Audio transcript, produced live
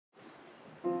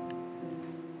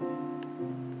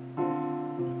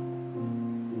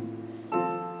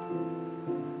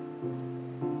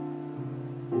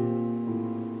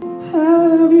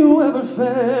Have you ever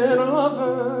fed a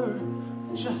lover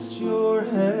with just your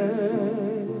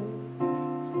head?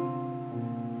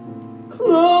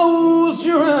 Closed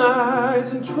your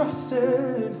eyes and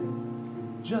trusted,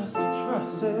 just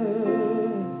trusted.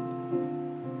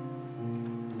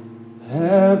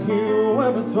 Have you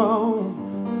ever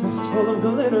thrown a fistful of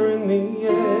glitter in the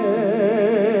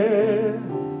air?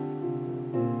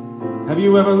 Have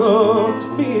you ever looked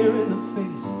fear in the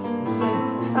face and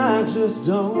said, I just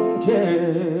don't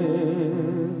care?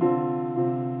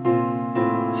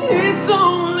 It's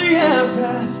only half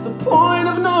past the point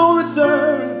of no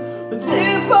return, the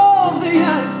tip of the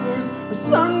iceberg, the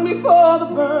sun before the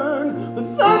burn, the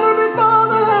thunder before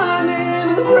the lightning,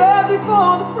 and the breath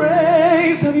before the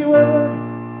phrase. Have you ever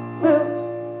felt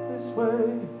this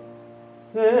way?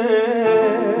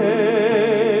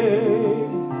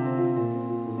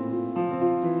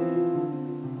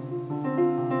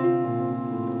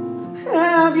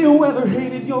 Have you ever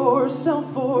hated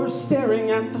yourself for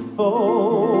staring at the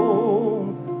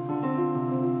phone?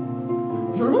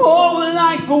 Your whole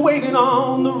life for waiting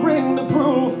on the ring to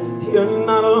prove you're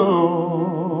not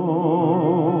alone.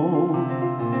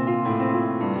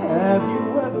 Have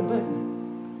you ever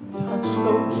been touched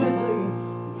so gently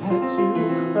you had to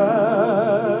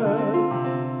cry?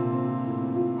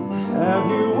 Have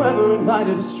you ever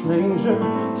invited a stranger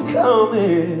to come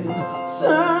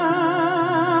inside?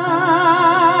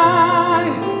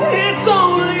 It's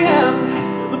only half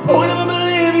past the point of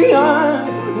oblivion,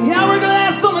 the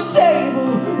hourglass on the table,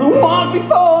 the walk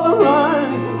before the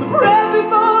run, the breath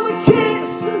before the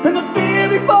kiss, and the fear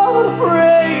before the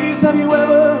phrase. Have you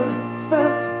ever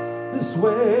felt this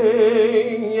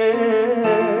way? Yeah.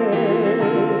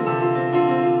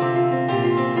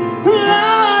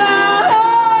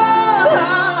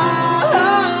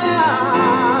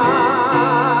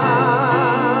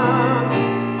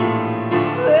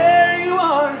 There you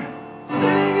are,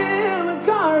 sitting in the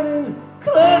garden,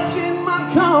 clutching my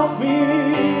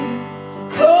coffee,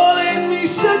 calling me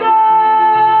sugar.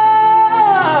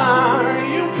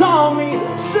 You call me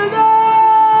sugar.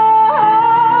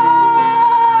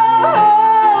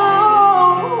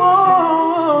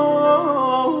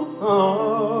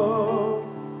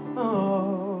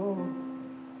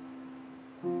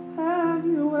 Have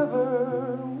you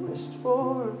ever wished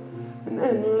for an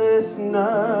endless night?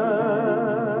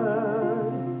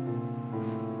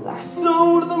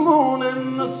 Lassoed the moon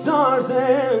and the stars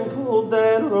and pulled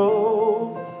that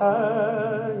rope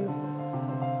tight.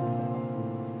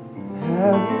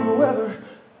 Have you ever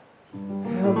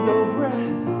held your breath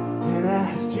and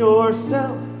asked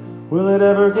yourself, will it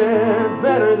ever get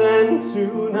better than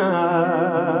tonight?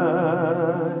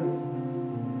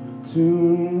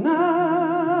 Tonight.